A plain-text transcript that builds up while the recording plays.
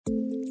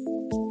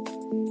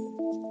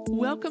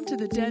Welcome to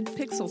the Dead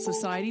Pixel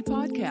Society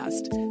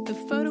podcast, the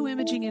photo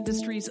imaging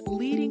industry's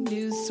leading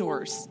news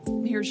source.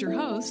 Here's your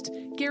host,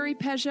 Gary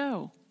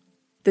Peugeot.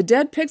 The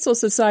Dead Pixel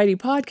Society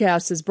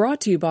podcast is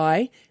brought to you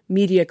by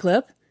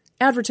MediaClip,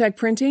 Advertech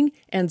Printing,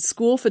 and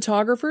School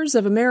Photographers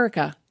of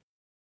America.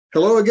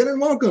 Hello again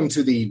and welcome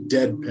to the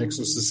Dead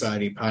Pixel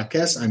Society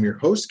podcast. I'm your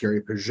host,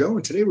 Gary Peugeot,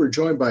 and today we're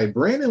joined by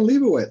Brandon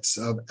Leibowitz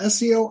of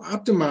SEO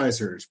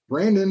Optimizers.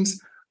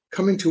 Brandon's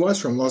coming to us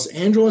from Los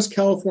Angeles,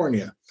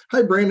 California.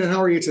 Hi, Brandon.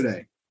 How are you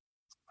today?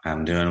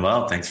 I'm doing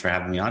well. Thanks for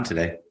having me on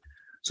today.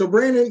 So,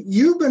 Brandon,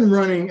 you've been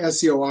running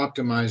SEO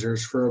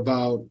Optimizers for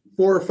about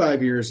 4 or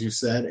 5 years, you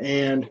said.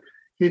 And can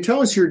you tell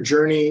us your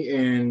journey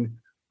and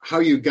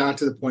how you got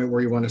to the point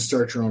where you want to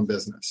start your own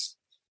business?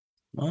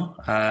 Well,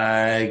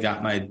 I've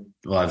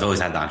always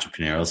had the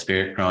entrepreneurial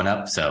spirit growing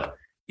up. So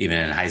even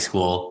in high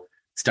school,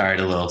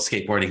 started a little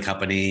skateboarding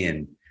company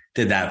and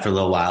did that for a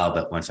little while.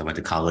 But once I went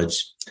to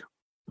college,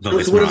 so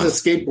what is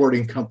a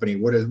skateboarding company?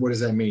 What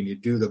does that mean? You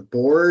do the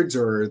boards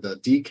or the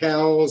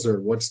decals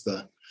or what's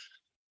the?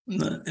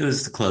 It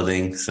was the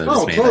clothing. So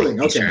just made clothing.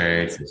 Like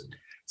t-shirts, and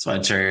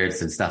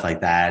sweatshirts and stuff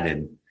like that,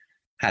 and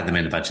had them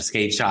in a bunch of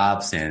skate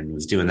shops and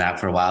was doing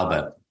that for a while.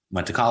 But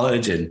went to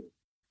college and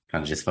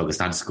kind of just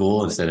focused on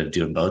school instead of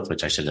doing both,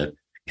 which I should have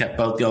kept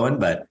both going.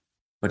 But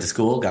went to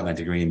school, got my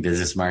degree in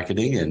business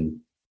marketing, and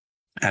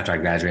after I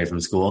graduated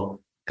from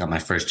school, got my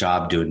first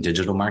job doing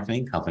digital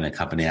marketing, helping a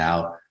company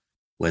out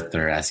with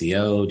their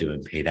SEO,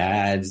 doing paid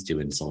ads,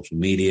 doing social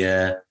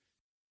media,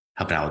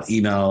 helping out with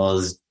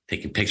emails,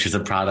 taking pictures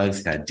of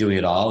products, kind of doing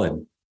it all.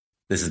 And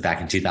this is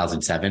back in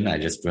 2007. I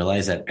just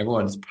realized that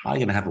everyone's probably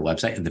going to have a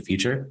website in the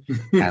future.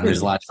 And there's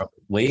a lot of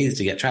ways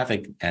to get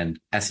traffic, and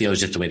SEO is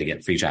just a way to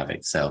get free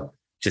traffic. So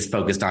just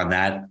focused on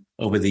that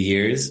over the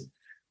years.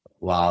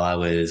 While I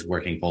was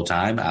working full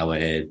time, I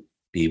would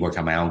be working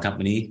on my own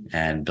company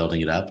and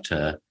building it up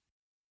to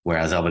where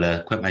I was able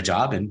to quit my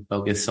job and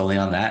focus solely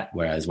on that,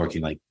 where I was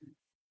working like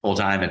full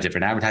time at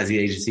different advertising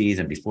agencies,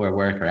 and before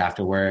work or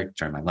after work,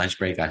 during my lunch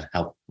break,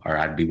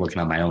 I'd be working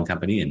on my own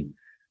company, and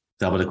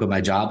was able to quit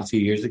my job a few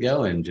years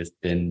ago and just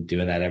been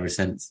doing that ever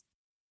since.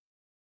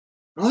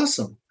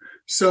 Awesome.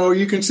 So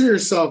you consider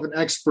yourself an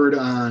expert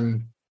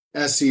on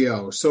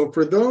SEO. So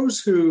for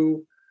those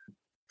who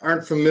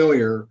aren't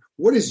familiar,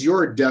 what is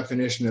your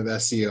definition of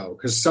SEO?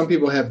 Because some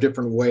people have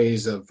different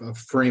ways of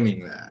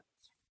framing that.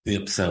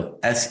 Yep. So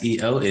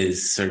SEO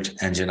is search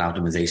engine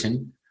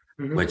optimization,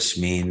 which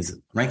means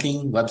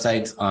ranking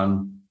websites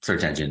on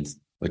search engines,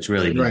 which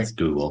really means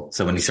Google.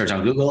 So when you search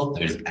on Google,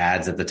 there's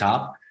ads at the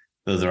top.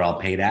 Those are all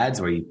paid ads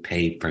where you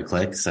pay per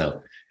click.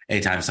 So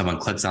anytime someone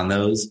clicks on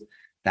those,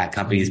 that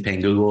company is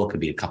paying Google. It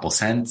could be a couple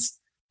cents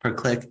per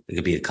click. It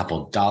could be a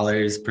couple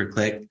dollars per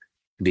click. It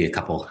could be a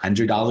couple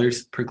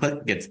 $100 per click.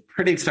 It gets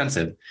pretty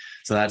expensive.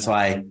 So that's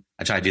why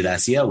I try to do the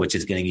SEO, which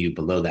is getting you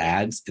below the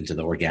ads into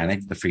the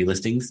organic, the free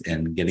listings,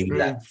 and getting you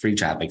that free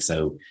traffic.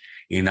 So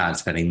you're not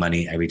spending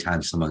money every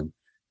time someone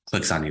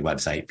clicks on your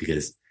website,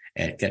 because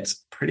it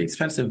gets pretty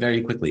expensive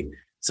very quickly.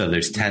 So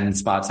there's 10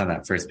 spots on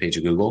that first page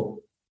of Google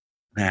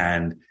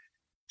and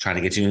trying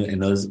to get you in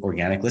those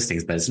organic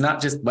listings. But it's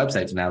not just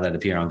websites now that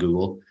appear on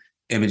Google.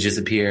 Images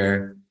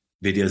appear,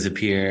 videos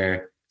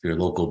appear, your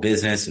local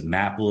business, a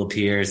map will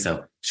appear.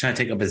 So trying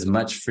to take up as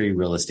much free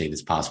real estate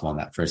as possible on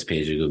that first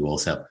page of Google.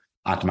 So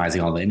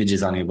optimizing all the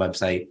images on your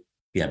website. If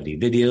you have any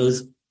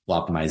videos,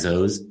 we'll optimize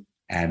those.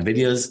 And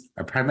videos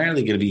are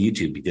primarily going to be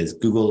YouTube, because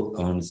Google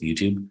owns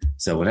YouTube.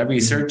 So whenever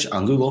you search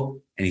on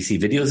Google and you see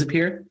videos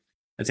appear,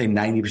 I'd say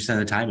 90% of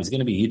the time it's going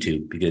to be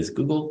YouTube, because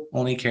Google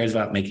only cares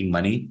about making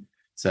money.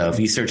 So if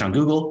you search on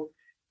Google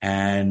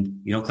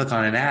and you don't click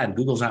on an ad,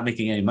 Google's not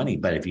making any money.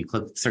 But if you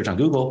search on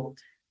Google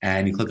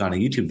and you click on a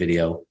YouTube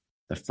video,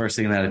 the first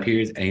thing that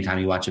appears anytime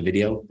you watch a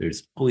video,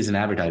 there's always an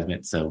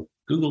advertisement. So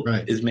Google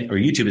or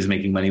YouTube is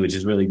making money, which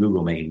is really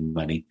Google making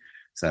money.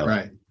 So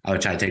I would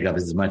try to take up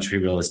as much free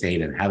real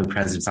estate and have a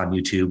presence on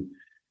YouTube,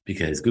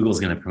 because Google's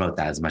going to promote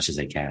that as much as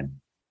they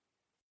can.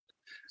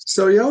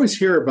 So you always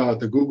hear about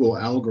the Google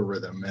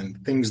algorithm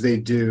and things they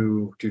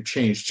do to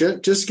change.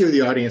 Just give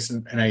the audience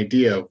an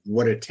idea of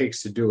what it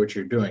takes to do what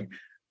you're doing.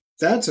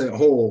 That's a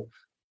whole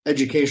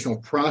educational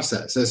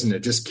process, isn't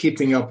it? Just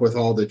keeping up with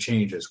all the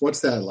changes.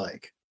 What's that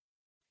like?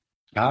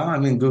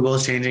 Google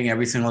is changing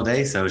every single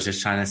day. So it's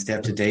just trying to stay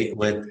up to date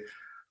with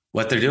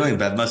what they're doing.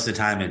 But most of the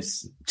time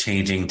it's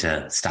changing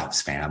to stop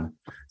spam.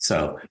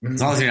 So as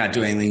long as you're not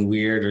doing anything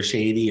weird or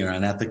shady or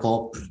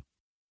unethical,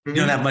 you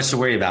don't have much to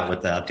worry about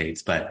with the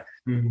updates. But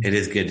it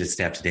is good to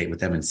stay up to date with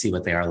them and see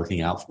what they are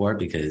looking out for,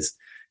 because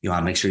you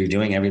want to make sure you're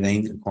doing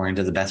everything according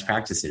to the best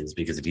practices.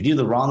 Because if you do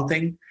the wrong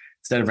thing,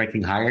 instead of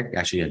ranking higher, you're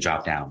actually going to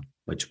drop down,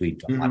 which we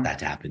don't want that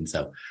to happen.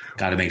 So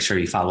got to make sure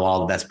you follow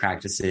all the best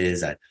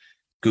practices that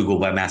Google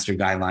Webmaster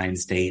Guidelines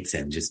states,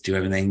 and just do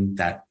everything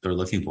that they're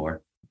looking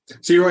for.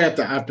 So you really have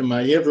to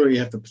optimize. You really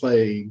have to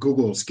play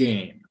Google's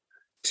game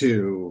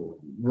to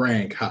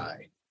rank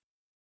high.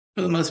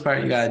 For the most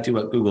part, you got to do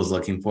what Google's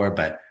looking for.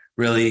 But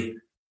really,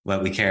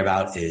 what we care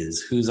about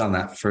is who's on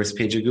that first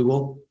page of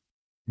Google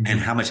and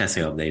how much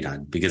SEO have they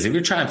done. Because if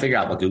you're trying to figure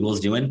out what Google's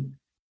doing,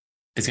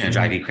 it's going to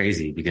drive you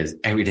crazy because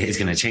every day is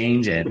going to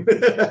change and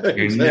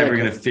Exactly. you're never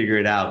going to figure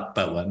it out.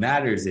 But what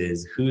matters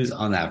is who's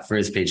on that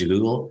first page of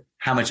Google,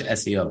 how much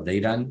SEO have they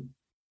done,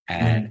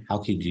 and how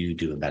could you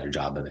do a better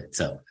job of it?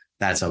 So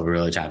that's what we're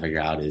really trying to figure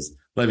out is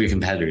what have your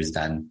competitors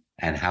done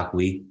and how can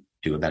we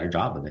do a better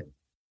job of it?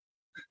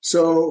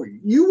 So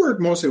you work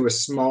mostly with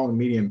small and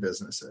medium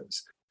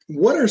businesses.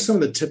 What are some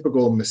of the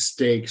typical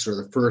mistakes or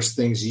the first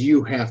things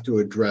you have to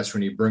address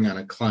when you bring on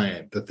a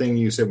client? The thing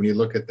you said when you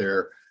look at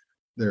their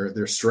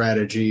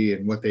strategy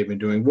and what they've been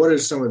doing, what are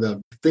some of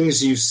the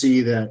things you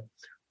see that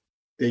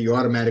you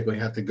automatically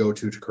have to go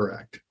to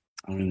correct?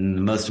 The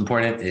most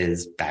important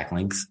is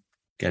backlinks,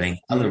 getting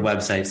other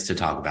websites to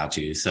talk about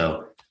you.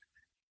 So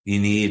you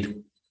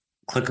need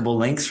clickable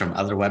links from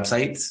other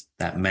websites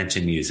that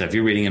mention you. So if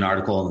you're reading an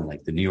article in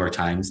like the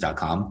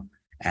NewYorkTimes.com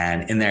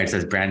and in there it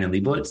says Brandon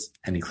Leibowitz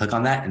and you click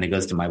on that and it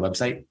goes to my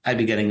website, I'd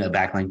be getting a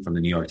backlink from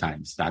the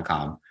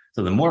NewYorkTimes.com.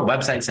 So the more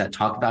websites that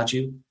talk about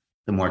you,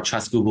 the more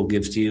trust Google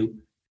gives to you.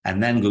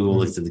 And then Google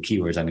looks at the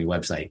keywords on your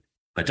website.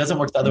 But it doesn't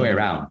work the other way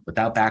around.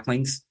 Without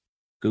backlinks,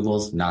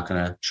 Google's not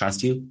going to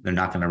trust you. They're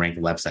not going to rank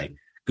the website.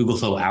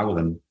 Google's whole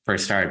algorithm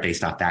first started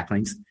based off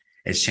backlinks.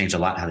 It's changed a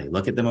lot how they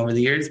look at them over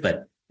the years,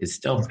 but it's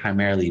still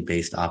primarily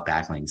based off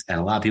backlinks. And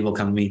a lot of people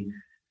come to me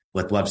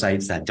with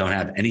websites that don't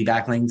have any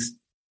backlinks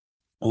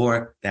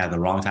or they have the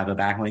wrong type of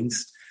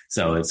backlinks.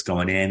 So it's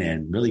going in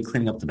and really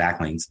cleaning up the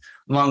backlinks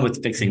along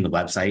with fixing the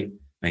website,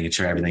 making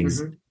sure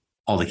everything's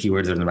all the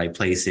keywords are in the right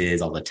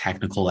places, all the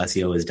technical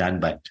SEO is done.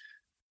 But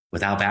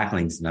without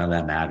backlinks, none of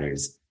that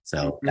matters.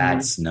 So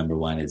that's number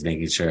one, is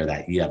making sure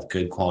that you have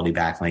good quality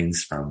backlinks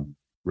from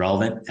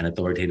relevant and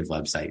authoritative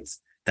websites.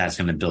 That's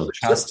going to build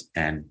trust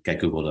and get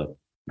Google to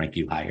rank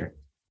you higher.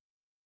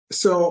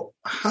 So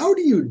how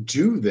do you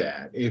do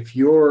that if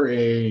you're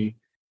a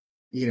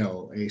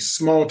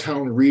small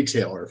town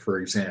retailer, for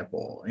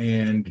example,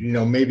 and,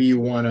 maybe you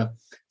want to,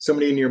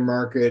 somebody in your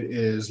market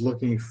is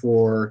looking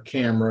for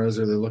cameras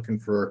or they're looking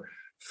for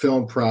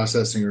film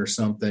processing or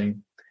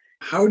something.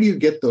 How do you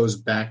get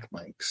those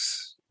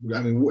backlinks?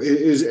 I mean,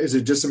 is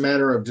it just a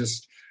matter of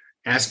just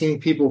asking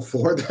people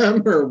for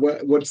them, or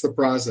what's the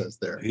process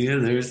there? Yeah,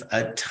 there's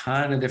a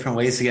ton of different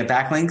ways to get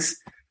backlinks.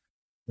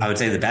 I would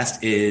say the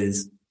best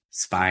is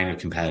spying of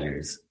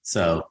competitors.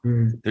 So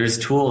there's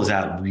tools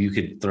that you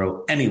could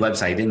throw any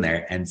website in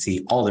there and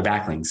see all their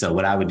backlinks. So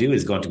what I would do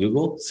is go into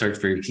Google, search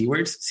for your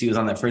keywords, see what's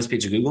on that first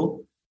page of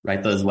Google,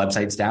 write those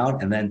websites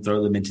down, and then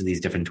throw them into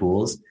these different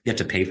tools. You have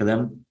to pay for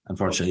them.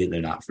 Unfortunately,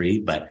 they're not free,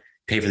 but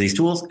pay for these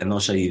tools and they'll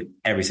show you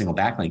every single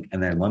backlink.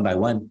 And then one by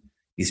one,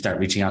 you start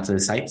reaching out to the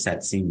sites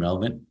that seem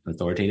relevant,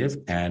 authoritative,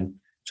 and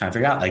try to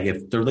figure out, like,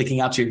 if they're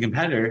linking out to your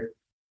competitor,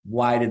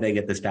 why did they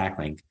get this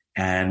backlink?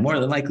 And more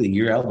than likely,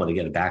 you're able to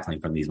get a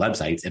backlink from these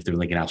websites if they're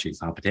linking out to your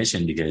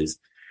competition, because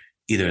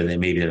either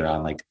they're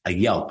on like a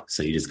Yelp.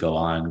 So you just go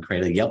on,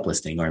 create a Yelp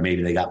listing, or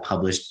maybe they got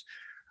published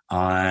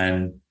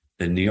on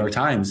the New York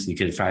Times. You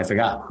could try to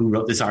figure out who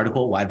wrote this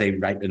article, why they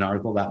write an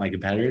article about my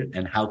competitor,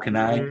 and how can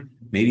I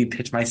maybe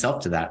pitch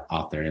myself to that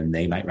author and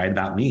they might write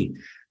about me.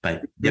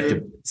 But you have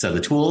to, so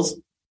the tools,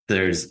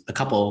 there's a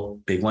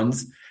couple big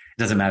ones. It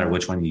doesn't matter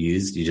which one you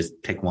use. You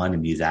just pick one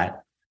and use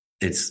that.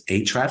 It's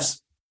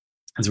Ahrefs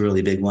is a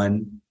really big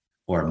one,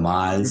 or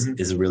Moz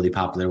is a really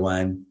popular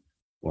one,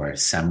 or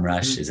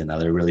SEMrush is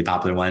another really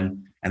popular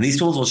one. And these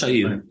tools will show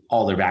you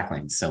all their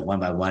backlinks. So one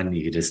by one,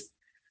 you could just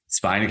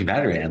spy on a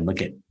competitor and look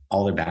at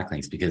all their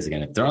backlinks, because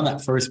again, if they're on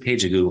that first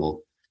page of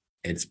Google,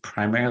 it's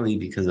primarily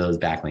because of those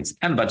backlinks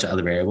and a bunch of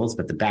other variables,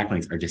 but the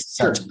backlinks are just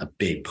such a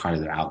big part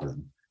of their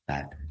algorithm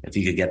that if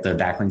you could get the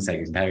backlinks that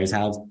your competitors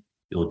have,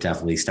 it will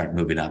definitely start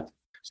moving up.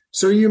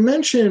 So you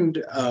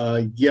mentioned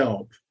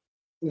Yelp.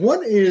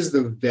 What is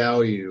the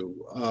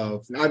value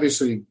of,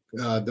 obviously,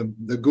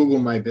 the Google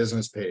My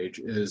Business page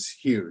is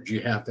huge.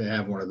 You have to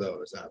have one of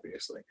those,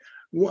 obviously.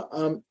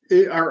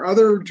 Are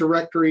other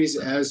directories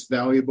as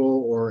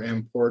valuable or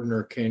important,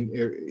 or can,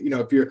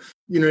 if you're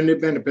an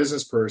independent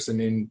business person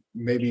and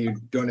maybe you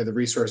don't have the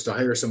resource to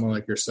hire someone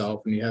like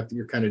yourself and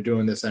you're kind of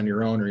doing this on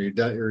your own, or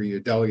you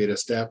delegate a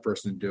staff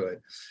person to do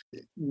it,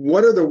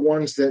 what are the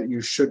ones that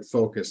you should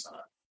focus on?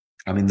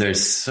 I mean,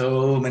 there's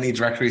so many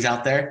directories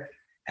out there.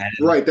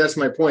 Right, that's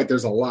my point.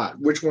 There's a lot.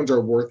 Which ones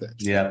are worth it?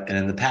 Yeah, and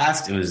in the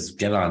past, it was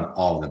get on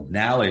all of them.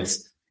 Now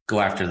it's go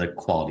after the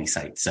quality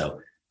sites. So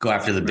go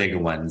after the bigger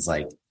ones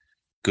like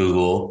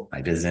Google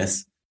My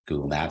Business,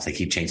 Google Maps. They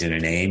keep changing their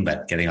name,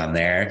 but getting on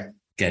there,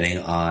 getting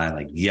on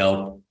like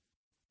Yelp,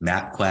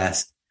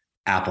 MapQuest,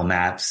 Apple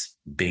Maps,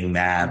 Bing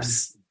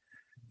Maps,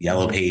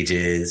 Yellow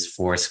Pages,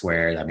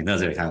 Foursquare. I mean,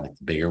 those are kind of like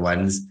the bigger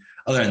ones.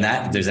 Other than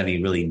that, if there's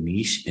any really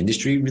niche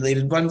industry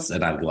related ones,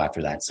 then I would go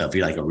after that. So if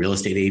you're like a real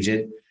estate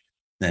agent,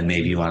 then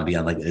maybe you want to be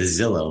on like a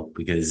Zillow,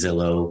 because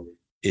Zillow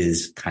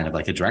is kind of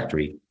like a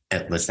directory.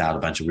 It lists out a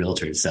bunch of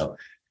realtors. So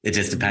it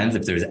just depends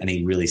if there's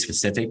any really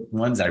specific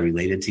ones that are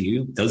related to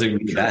you. Those are going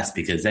to be the best,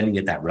 because then you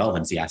get that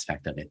relevancy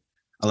aspect of it.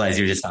 Otherwise,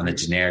 you're just on a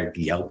generic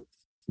Yelp.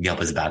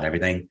 Yelp is about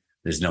everything.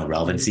 There's no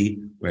relevancy.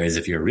 Whereas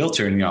if you're a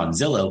realtor and you're on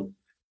Zillow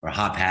or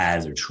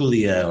HotPads or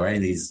Trulia or any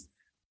of these,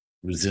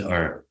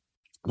 or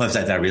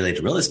websites that relate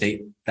to real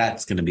estate,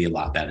 that's going to be a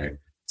lot better.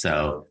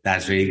 So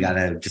that's where you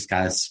gotta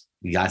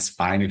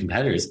find your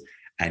competitors,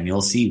 and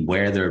you'll see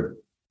where they're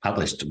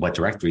published, what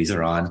directories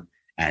are on.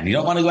 And you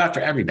don't want to go after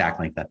every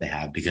backlink that they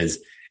have, because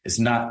it's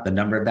not the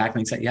number of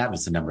backlinks that you have,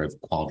 it's the number of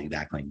quality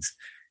backlinks.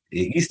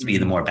 It used to be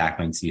the more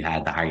backlinks you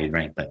had, the higher you'd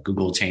rank, but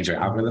Google changed their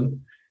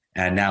algorithm,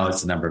 and now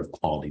it's the number of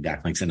quality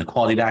backlinks. And the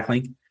quality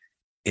backlink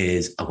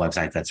is a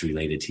website that's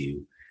related to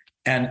you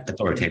and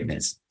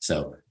authoritativeness.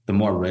 So the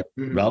more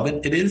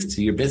relevant it is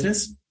to your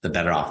business, the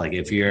better off. Like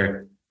if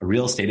you're a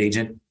real estate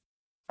agent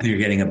and you're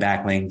getting a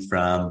backlink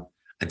from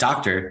a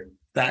doctor,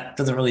 that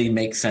doesn't really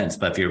make sense.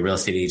 But if you're a real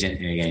estate agent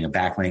and you're getting a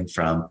backlink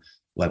from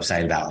a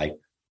website about like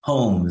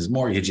homes,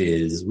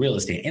 mortgages, real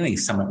estate, anything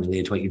somewhat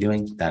related to what you're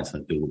doing, that's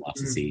what Google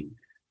wants to see.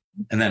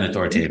 And then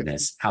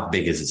authoritativeness. How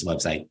big is this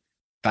website?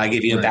 If I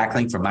give you a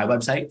backlink from my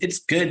website, it's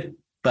good,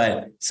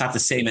 but it's not the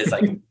same as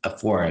like a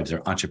Forbes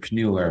or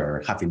Entrepreneur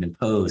or Huffington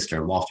Post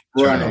or Wall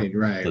Street Journal.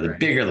 So the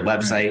bigger the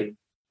website,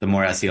 the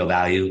more SEO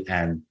value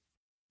and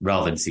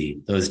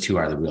relevancy. Those two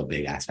are the real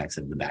big aspects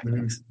of the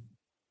backlinks.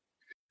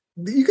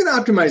 You can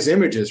optimize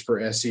images for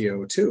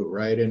SEO too,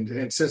 right?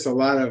 And since a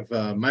lot of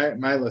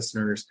my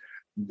listeners,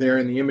 they're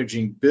in the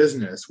imaging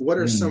business, what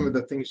are some of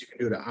the things you can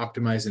do to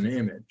optimize an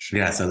image?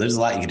 Yeah, so there's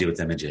a lot you can do with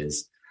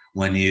images.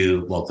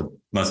 The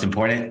most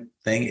important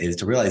thing is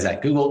to realize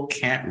that Google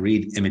can't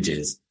read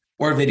images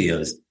or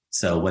videos.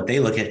 So what they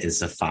look at is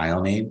the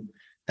file name.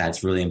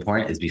 That's really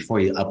important, is before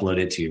you upload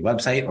it to your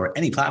website or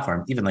any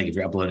platform, even like if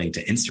you're uploading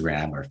to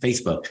Instagram or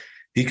Facebook,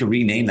 you can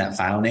rename that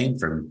file name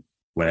from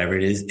whatever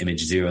it is,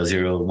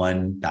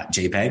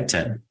 image001.jpg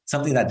to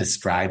something that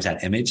describes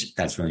that image.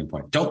 That's really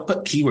important. Don't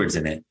put keywords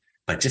in it,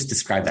 but just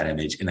describe that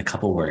image in a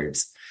couple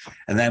words.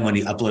 And then when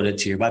you upload it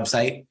to your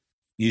website,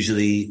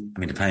 usually,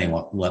 depending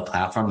on what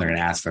platform, they're going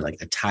to ask for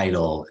like a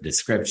title, a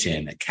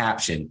description, a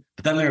caption,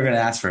 but then they're going to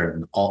ask for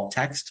an alt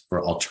text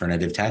or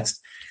alternative text.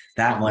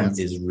 That one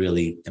is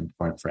really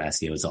important for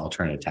SEO, is the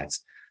alternative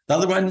text. The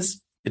other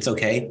ones, it's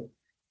okay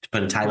to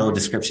put a title, a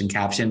description,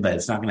 caption, but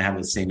it's not going to have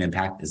the same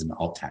impact as an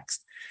alt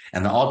text.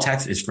 And the alt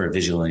text is for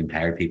visually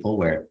impaired people,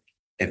 where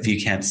if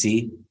you can't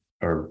see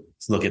or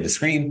look at the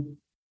screen,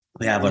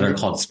 they have what are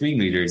called screen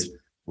readers,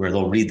 where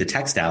they'll read the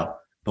text out.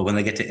 But when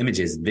they get to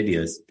images and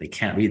videos, they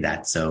can't read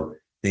that. So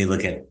they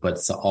look at what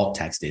the alt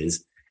text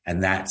is,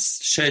 and that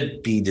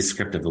should be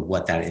descriptive of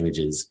what that image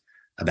is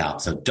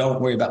about. So don't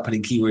worry about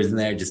putting keywords in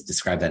there. Just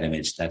describe that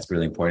image. That's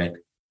really important.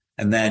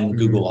 And then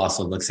Google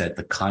also looks at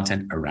the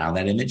content around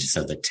that image.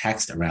 So the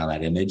text around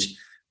that image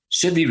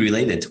should be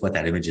related to what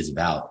that image is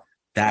about.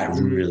 That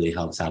really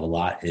helps out a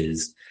lot,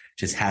 is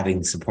just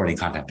having supporting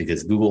content,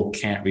 because Google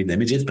can't read the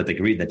images, but they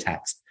can read the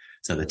text.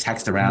 So the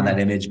text around that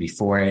image,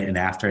 before it and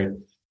after it,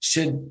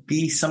 should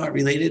be somewhat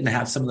related and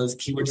have some of those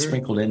keywords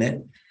sprinkled in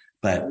it.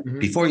 But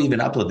before you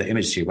even upload the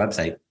image to your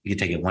website, you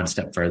can take it one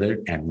step further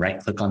and right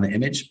click on the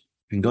image.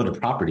 You can go to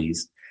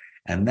properties,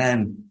 and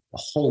then a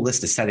whole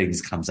list of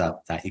settings comes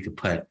up that you could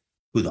put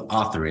who the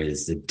author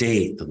is, the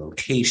date, the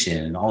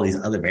location, and all these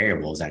other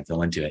variables that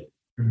go into it.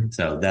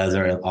 So those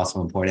are also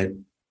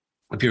important.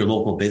 If you're a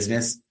local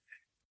business,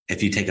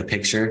 if you take a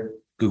picture,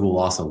 Google will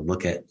also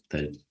look at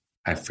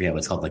I forget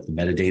what's called, like the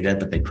metadata,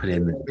 but they put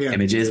in the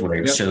images where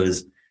it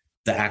shows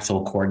the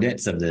actual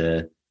coordinates of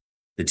the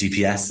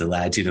GPS, the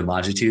latitude and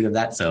longitude of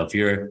that. So if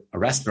you're a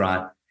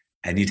restaurant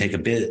and you take a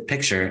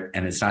picture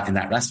and it's not in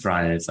that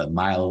restaurant and it's a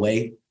mile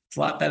away, it's a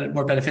lot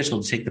more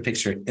beneficial to take the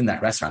picture in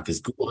that restaurant, because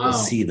Google will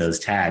see those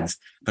tags.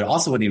 But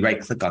also when you right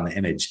click on the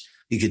image,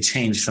 you could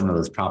change some of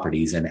those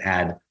properties and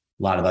add a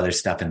lot of other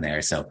stuff in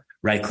there. So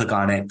right click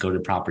on it, go to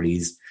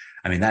properties.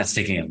 That's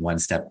taking it one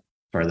step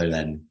further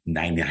than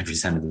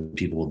 99% of the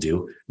people will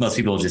do. Most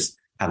people will just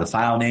have the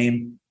file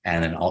name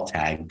and an alt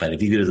tag. But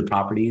if you go to the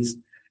properties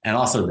and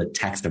also the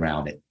text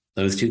around it,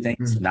 those two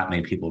things, not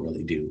many people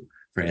really do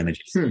for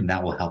images. And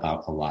that will help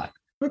out a lot.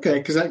 Okay,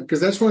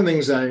 because that's one of the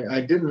things I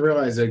didn't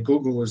realize that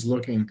Google was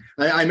looking.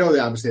 I know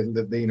that obviously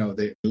that they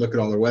look at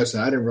all their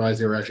websites. I didn't realize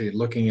they were actually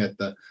looking at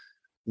the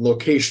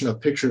location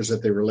of pictures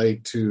that they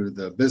relate to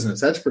the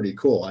business. That's pretty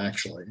cool,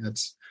 actually.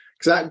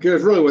 Because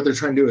really what they're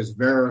trying to do is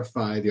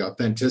verify the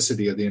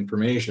authenticity of the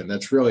information.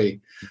 That's really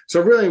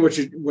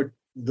what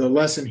the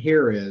lesson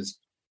here is.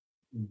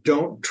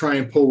 Don't try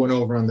and pull one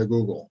over on the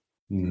Google.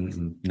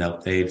 No,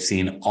 they've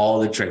seen all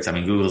the tricks.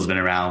 Google's been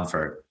around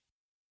for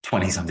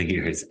 20 something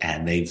years,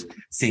 and they've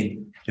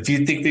seen, if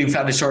you think they've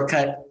found a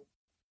shortcut,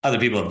 other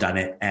people have done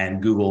it,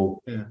 and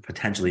Google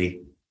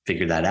potentially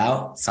figured that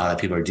out, saw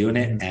that people are doing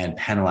it, and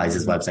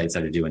penalizes websites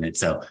that are doing it.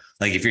 So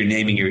like if you're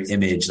naming your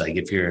image, like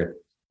if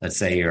let's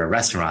say you're a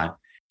restaurant,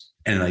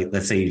 and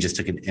let's say you just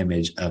took an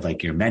image of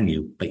like your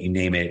menu, but you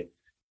name it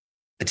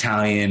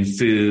Italian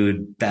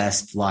food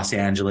best Los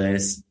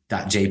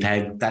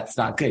Angeles.jpg, that's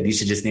not good. You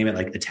should just name it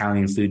like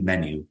Italian food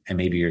menu and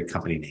maybe your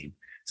company name.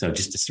 So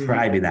just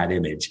describing that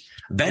image.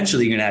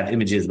 Eventually you're going to have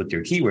images with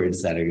your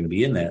keywords that are going to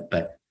be in there,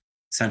 but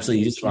essentially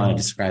you just want to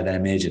describe that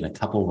image in a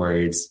couple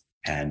words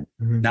and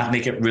not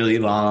make it really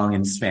long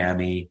and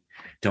spammy.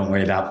 Don't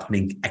worry about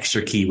putting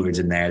extra keywords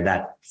in there.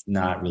 That's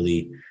not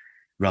really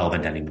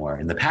relevant anymore.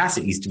 In the past,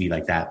 it used to be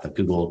like that, but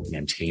Google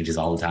changes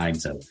all the time.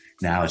 So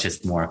now it's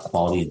just more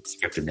quality and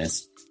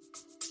descriptiveness.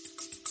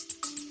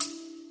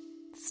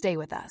 Stay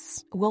with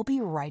us. We'll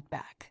be right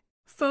back.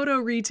 Photo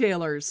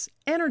retailers,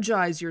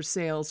 energize your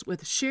sales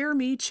with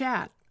ShareMe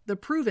Chat, the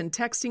proven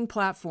texting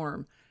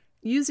platform.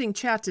 Using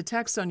chat to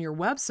text on your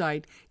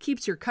website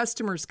keeps your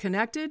customers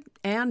connected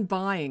and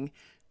buying.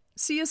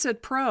 See us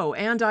at Pro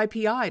and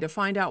IPI to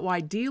find out why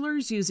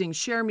dealers using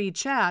ShareMe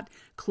Chat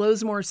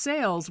close more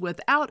sales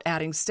without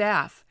adding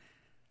staff.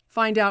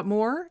 Find out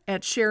more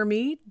at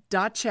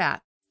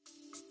shareme.chat.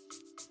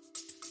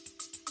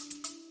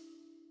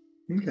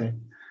 Okay.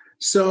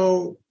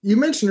 So you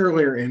mentioned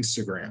earlier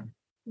Instagram.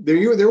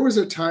 There was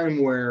a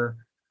time where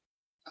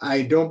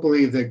I don't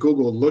believe that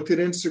Google looked at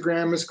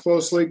Instagram as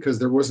closely because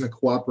there wasn't a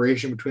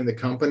cooperation between the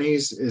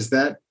companies. Is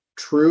that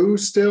true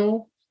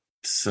still?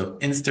 So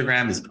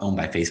Instagram is owned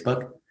by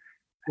Facebook.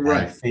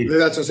 Right. That's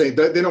what I'm saying.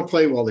 They don't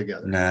play well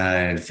together. No,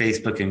 and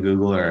Facebook and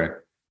Google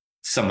are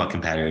somewhat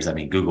competitors. I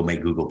mean, Google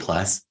made Google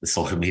Plus, the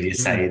social media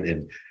site.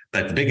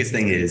 But the biggest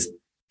thing is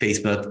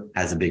Facebook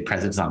has a big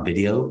presence on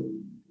video,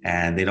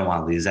 and they don't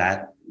want to lose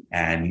that.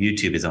 And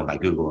YouTube is owned by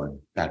Google, and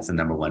that's the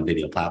number one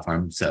video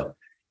platform. So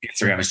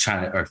Facebook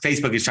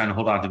is trying to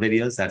hold on to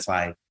videos. That's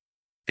why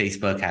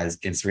Facebook has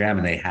Instagram,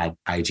 and they had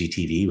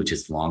IGTV, which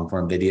is long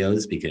form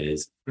videos,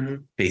 because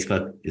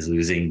Facebook is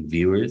losing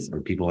viewers, or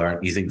people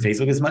aren't using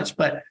Facebook as much,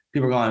 but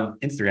people are going on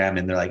Instagram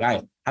and they're like, all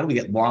right, how do we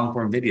get long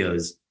form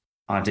videos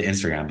onto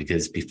Instagram?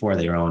 Because before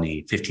they were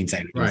only 15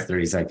 seconds,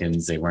 30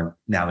 seconds.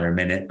 Now they're a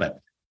minute, but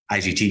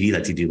IGTV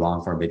lets you do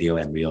long form video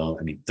and reel.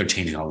 I mean, they're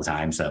changing all the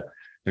time. So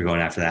they're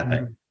going after that.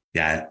 But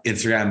yeah,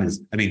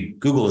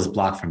 Google is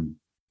blocked from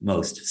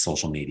most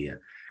social media.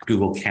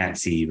 Google can't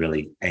see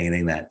really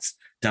anything that's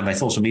done by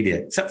social media,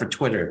 except for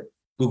Twitter.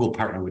 Google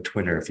partnered with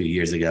Twitter a few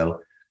years ago.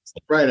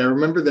 Right, I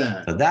remember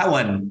that. So that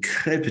one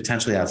could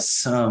potentially have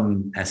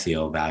some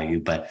SEO value,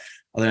 but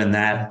other than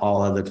that,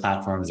 all other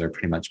platforms are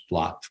pretty much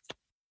blocked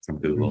from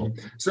Google.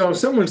 So if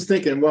someone's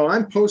thinking, well,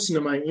 I'm posting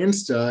to my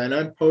Insta and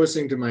I'm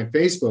posting to my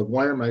Facebook,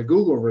 why are my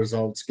Google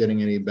results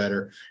getting any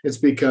better? It's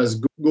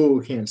because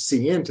Google can't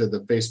see into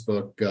the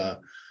Facebook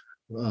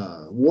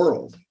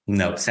world.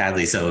 No,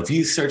 sadly. So if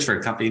you search for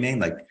a company name,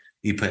 like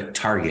you put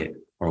Target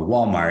or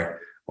Walmart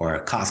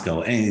or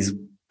Costco, any of these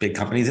big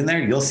companies in there,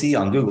 you'll see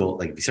on Google,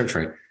 like if you search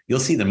for it, you'll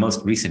see the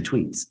most recent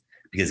tweets,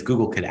 because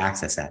Google could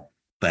access that.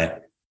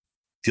 But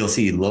you'll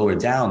see lower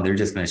down, they're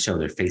just going to show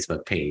their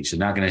Facebook page. They're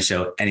not going to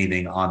show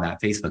anything on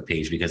that Facebook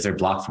page because they're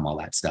blocked from all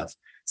that stuff.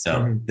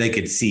 So they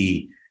could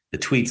see the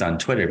tweets on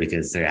Twitter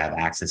because they have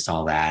access to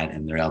all that,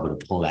 and they're able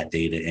to pull that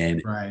data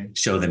in,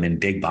 show them in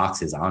big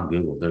boxes on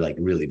Google. They're like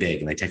really big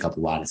and they take up a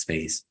lot of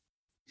space.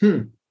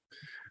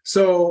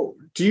 So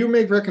do you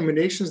make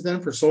recommendations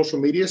then for social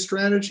media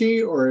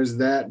strategy, or is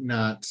that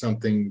not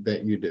something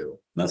that you do?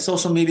 No,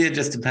 social media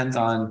just depends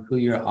on who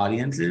your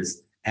audience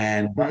is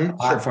and what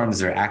platforms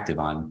they're active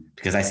on,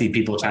 because I see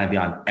people trying to be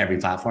on every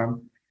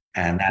platform,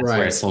 and that's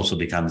where social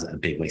becomes a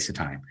big waste of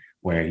time,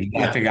 where you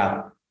got to figure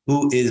out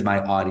who is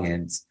my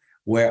audience,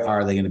 where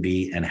are they going to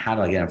be, and how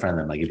do I get in front of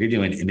them? Like if you're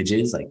doing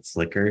images, like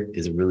Flickr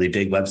is a really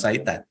big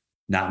website that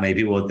not many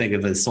people would think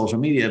of as social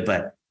media,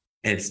 but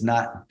it's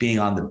not being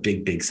on the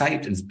big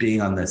site. It's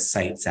being on the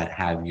sites that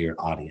have your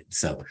audience.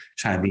 So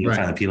trying to be in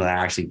front of people that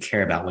actually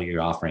care about what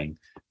you're offering.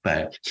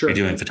 But if you're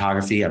doing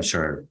photography, I'm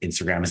sure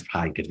Instagram is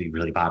probably going to be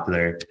really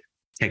popular.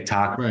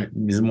 TikTok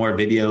is more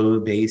video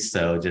based.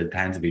 So it just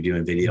depends if you're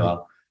doing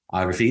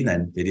videography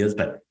than videos,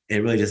 but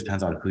it really just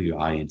depends on who your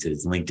audience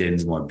is. LinkedIn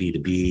is more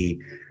B2B,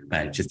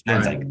 but it just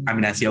depends. Like I'm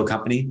an SEO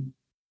company.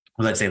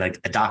 Let's say like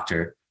a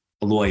doctor,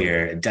 a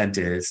lawyer, a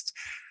dentist,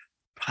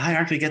 probably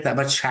aren't going to get that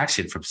much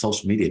traction from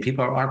social media.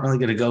 People aren't really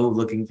going to go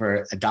looking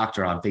for a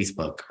doctor on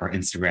Facebook or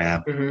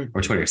Instagram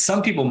or Twitter.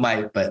 Some people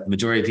might, but the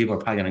majority of people are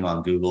probably going to go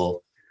on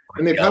Google.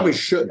 And they probably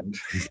shouldn't.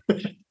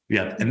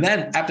 And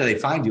then after they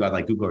find you on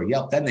like Google or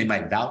Yelp, then they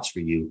might vouch for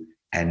you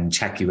and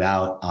check you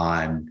out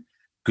on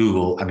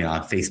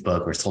on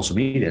Facebook or social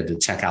media to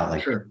check out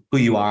like who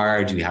you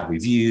are. Do you have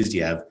reviews? Do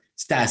you have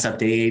status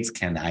updates?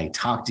 Can I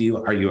talk to you?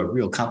 Are you a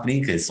real company?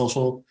 Because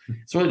social,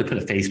 it's really to put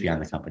a face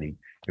behind the company.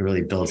 It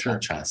really builds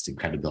that trust and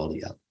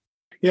credibility up.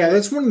 Yeah,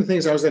 that's one of the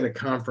things. I was at a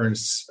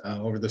conference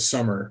over the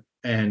summer,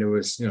 and it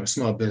was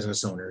small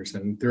business owners,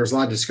 and there was a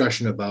lot of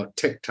discussion about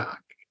TikTok,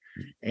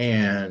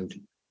 and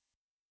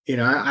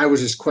I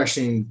was just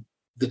questioning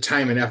the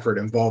time and effort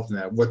involved in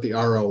that, what the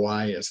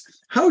ROI is.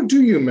 How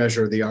do you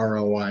measure the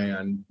ROI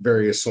on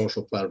various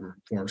social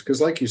platforms?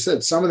 Because like you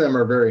said, some of them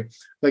are very,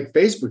 like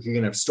Facebook, you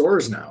can have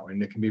stores now,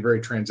 and it can be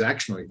very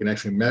transactional. You can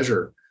actually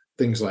measure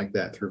things like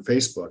that through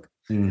Facebook,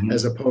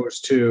 as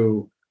opposed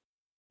to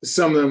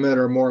some of them that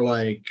are more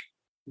like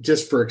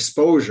just for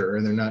exposure,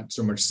 and they're not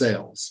so much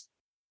sales.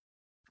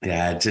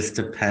 Yeah, it just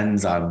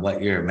depends on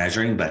what you're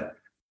measuring, but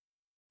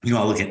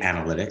I'll look at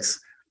analytics.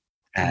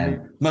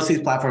 And most of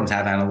these platforms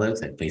have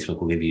analytics, like Facebook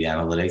will give you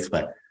analytics,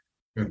 but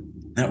they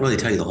don't really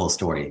tell you the whole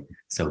story.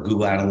 So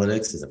Google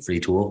Analytics is a free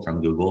tool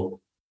from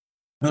Google.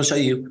 It'll show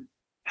you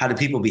how do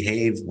people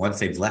behave once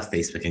they've left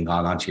Facebook and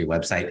gone onto your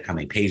website? How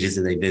many pages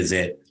do they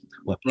visit?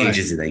 What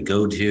pages do they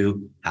go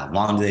to? How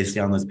long do they stay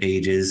on those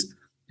pages?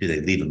 Do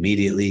they leave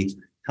immediately?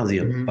 Tells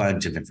you a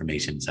bunch of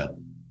information. So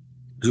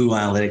Google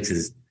Analytics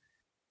is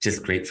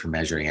just great for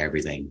measuring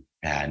everything.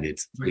 And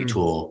it's a great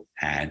tool,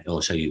 and it'll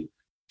show you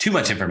too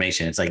much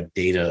information. It's like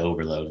data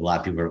overload. A lot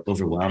of people are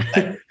overwhelmed.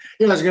 I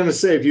was going to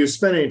say, if you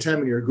spend any time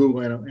in your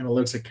Google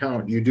Analytics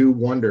account, you do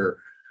wonder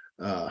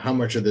how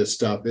much of this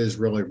stuff is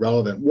really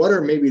relevant. What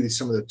are maybe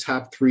some of the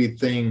top 3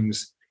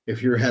 things,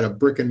 if you had a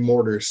brick and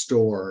mortar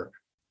store,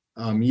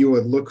 you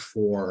would look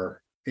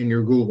for in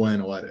your Google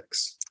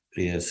Analytics?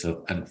 Yeah,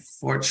 so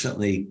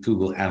unfortunately,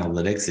 Google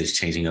Analytics is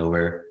changing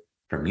over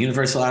from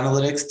Universal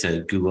Analytics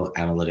to Google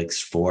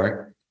Analytics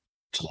 4,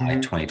 July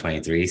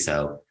 2023.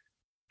 So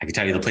I can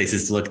tell you the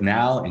places to look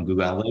now in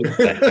Google Analytics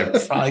that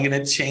are probably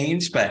going to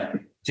change. But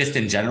just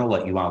in general,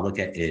 what you want to look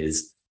at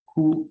is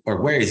who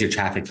or where is your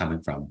traffic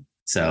coming from?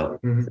 So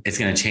it's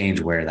going to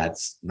change where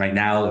that's right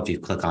now. If you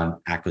click on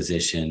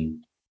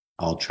acquisition,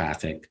 all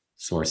traffic,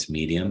 source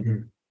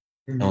medium,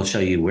 it'll show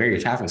you where your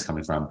traffic is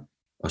coming from.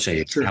 It'll show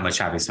you how much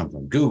traffic is coming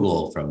from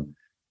Google, from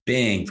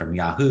Bing, from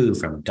Yahoo,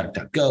 from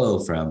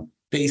DuckDuckGo, from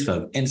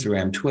Facebook,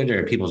 Instagram,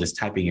 Twitter, people just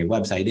typing your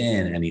website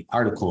in, any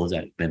articles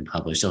that have been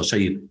published. It'll show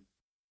you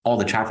all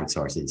the traffic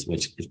sources,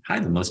 which is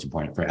probably the most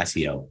important for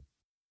SEO.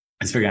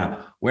 Is figuring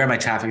out where my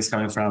traffic is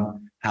coming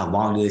from, how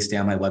long do they stay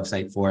on my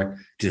website for,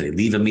 do they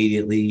leave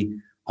immediately?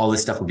 All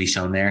this stuff will be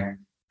shown there.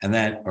 And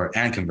then,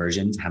 and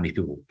conversions, how many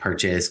people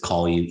purchase,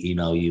 call you,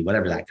 email you,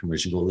 whatever that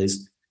conversion goal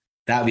is.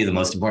 That would be the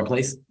most important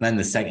place. Then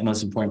the second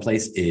most important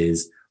place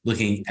is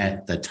looking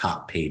at the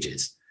top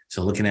pages.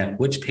 So looking at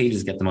which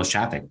pages get the most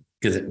traffic.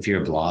 Because if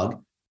you're a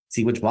blog,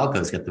 see which blog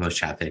posts get the most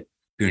traffic. If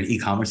you're an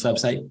e-commerce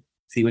website,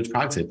 see which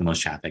products get the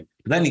most traffic.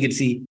 But then you can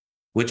see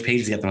which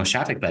pages get the most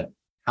traffic, but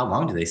how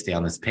long do they stay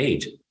on this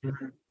page?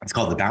 It's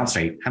called the bounce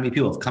rate. How many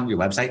people have come to your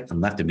website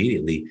and left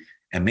immediately?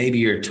 And maybe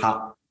your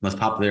top most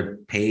popular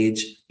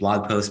page,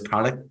 blog post,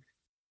 product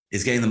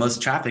is getting the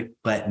most traffic,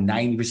 but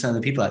 90% of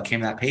the people that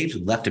came to that page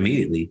left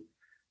immediately.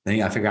 Then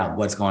you got to figure out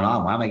what's going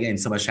on. Why am I getting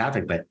so much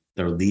traffic, but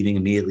they're leaving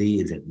immediately?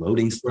 Is it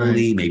loading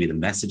slowly? Maybe the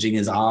messaging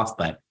is off,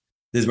 but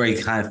this is where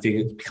you kind of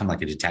become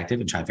like a detective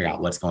and try to figure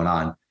out what's going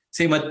on.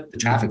 Same with the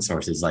traffic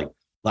sources. Like a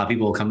lot of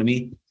people will come to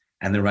me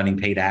and they're running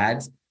paid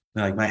ads.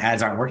 They're like, my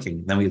ads aren't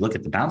working. Then we look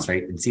at the bounce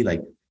rate and see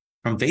like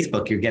from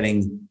Facebook, you're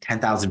getting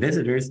 10,000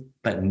 visitors,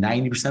 but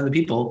 90% of the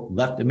people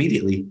left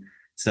immediately.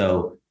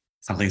 So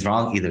something's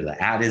wrong. Either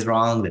the ad is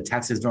wrong, the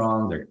text is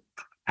wrong, they're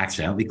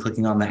accidentally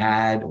clicking on the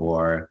ad,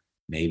 or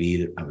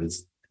maybe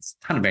it's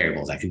a ton of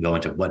variables that could go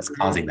into what's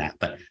causing that.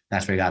 But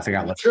that's where you got to figure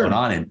out what's going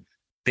on. And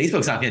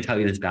Facebook's not going to tell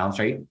you this bounce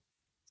rate.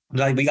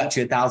 Like, we got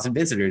you 1,000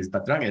 visitors,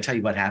 but they're not going to tell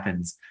you what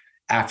happens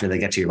after they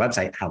get to your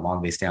website, how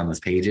long they stay on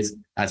those pages.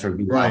 That's where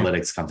Google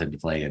Analytics comes into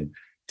play and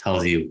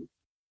tells you,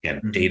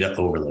 data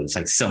overload. It's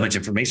like so much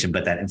information,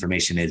 but that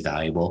information is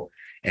valuable.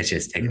 It's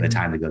just taking the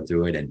time to go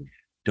through it. And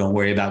don't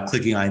worry about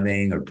clicking on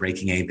anything or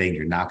breaking anything.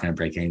 You're not going to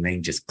break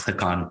anything. Just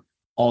click on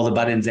all the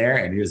buttons there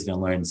and you're just going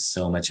to learn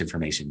so much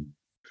information.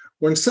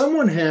 When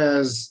someone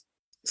has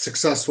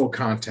successful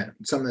content,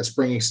 something that's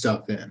bringing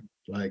stuff in,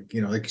 like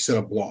you said,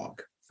 a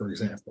blog, for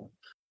example,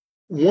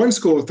 one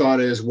school of thought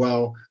is,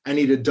 well, I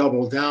need to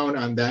double down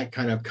on that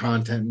kind of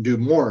content and do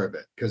more of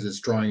it because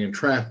it's drawing in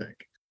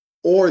traffic.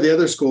 Or the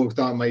other school of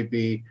thought might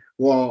be,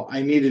 well,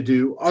 I need to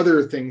do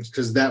other things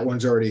because that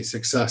one's already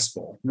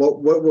successful.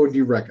 What would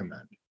you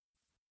recommend?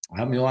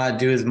 You want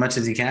to do as much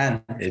as you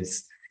can.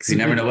 It's because you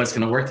never know what's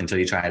going to work until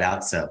you try it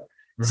out. So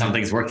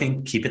something's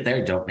working, keep it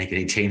there. Don't make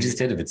any changes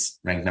to it if it's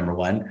ranked number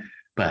 1.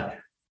 But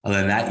other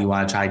than that, you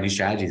want to try new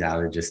strategies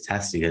out or just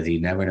test, because you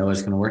never know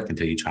what's going to work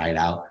until you try it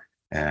out.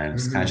 And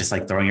it's kind of just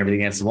like throwing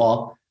everything against the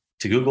wall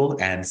to Google.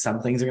 And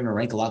some things are going to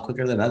rank a lot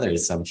quicker than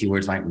others. Some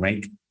keywords might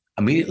rank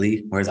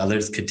immediately, whereas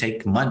others could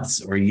take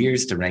months or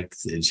years to rank.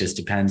 It just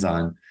depends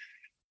on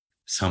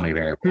so many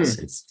variables.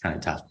 It's kind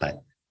of tough,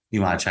 but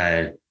you want to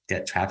try to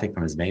get traffic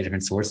from as many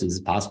different sources as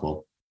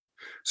possible.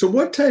 So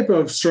what type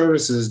of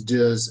services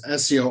does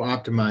SEO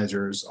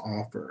optimizers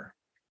offer?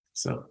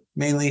 So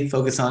mainly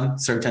focus on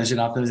search engine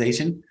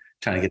optimization,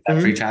 trying to get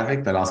that free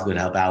traffic, but also could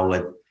help out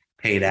with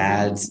paid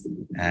ads,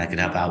 could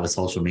help out with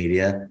social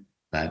media,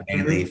 but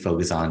mainly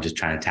focus on just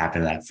trying to tap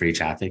into that free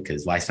traffic,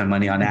 because why spend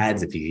money on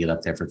ads if you can get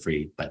up there for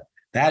free? But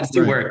the ads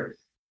do work,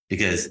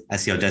 because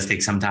SEO does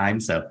take some time.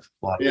 So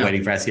while you're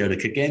waiting for SEO to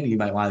kick in, you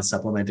might want to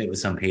supplement it with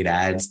some paid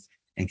ads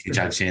in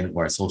conjunction,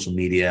 or social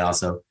media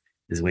also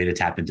is a way to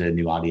tap into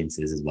new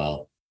audiences as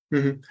well.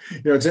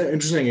 It's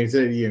interesting. You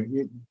said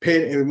you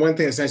paid, and one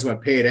thing that's nice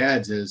about paid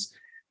ads is,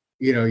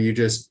 you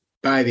just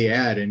buy the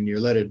ad and you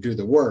let it do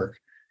the work.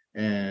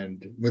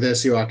 And with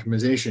SEO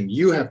optimization,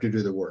 you have to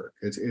do the work.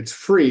 It's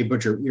free,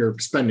 but you're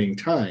spending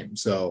time.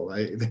 So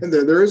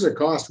there is a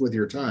cost with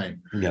your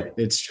time. Yep.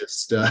 It's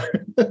just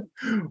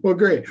well,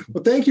 great.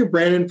 Well, thank you,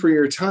 Brandon, for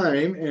your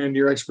time and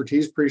your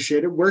expertise.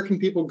 Appreciate it. Where can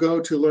people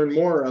go to learn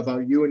more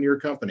about you and your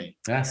company?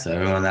 Yeah, so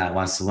everyone that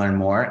wants to learn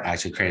more, I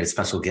actually create a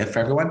special gift for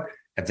everyone.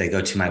 If they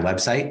go to my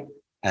website,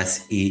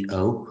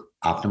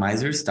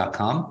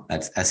 SEOoptimizers.com.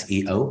 That's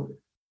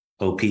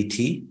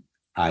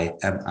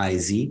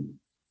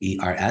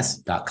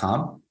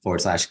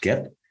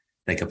SEOoptimizers.com/gift.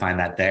 They can find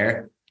that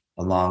there,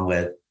 along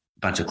with a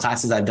bunch of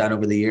classes I've done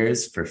over the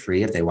years for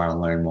free if they want to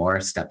learn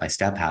more step by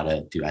step how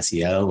to do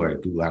SEO or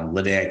Google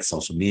Analytics,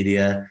 social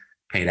media,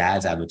 paid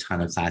ads. I have a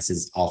ton of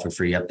classes all for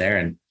free up there.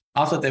 And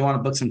also, if they want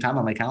to book some time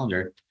on my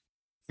calendar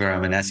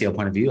from an SEO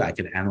point of view, I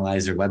could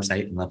analyze their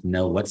website and let them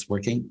know what's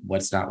working,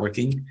 what's not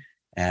working.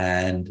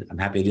 And I'm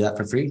happy to do that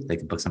for free. They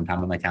can book some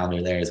time on my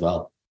calendar there as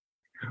well.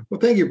 Well,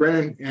 thank you,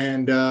 Brennan.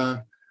 And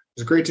it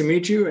was great to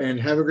meet you, and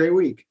have a great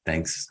week.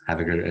 Thanks. Have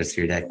a great rest of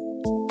your day.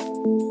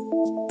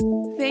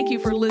 Thank you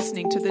for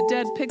listening to the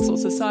Dead Pixel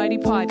Society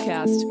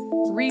podcast.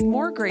 Read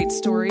more great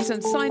stories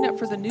and sign up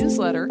for the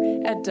newsletter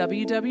at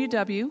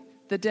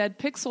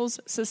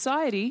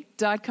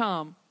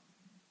www.thedeadpixelssociety.com.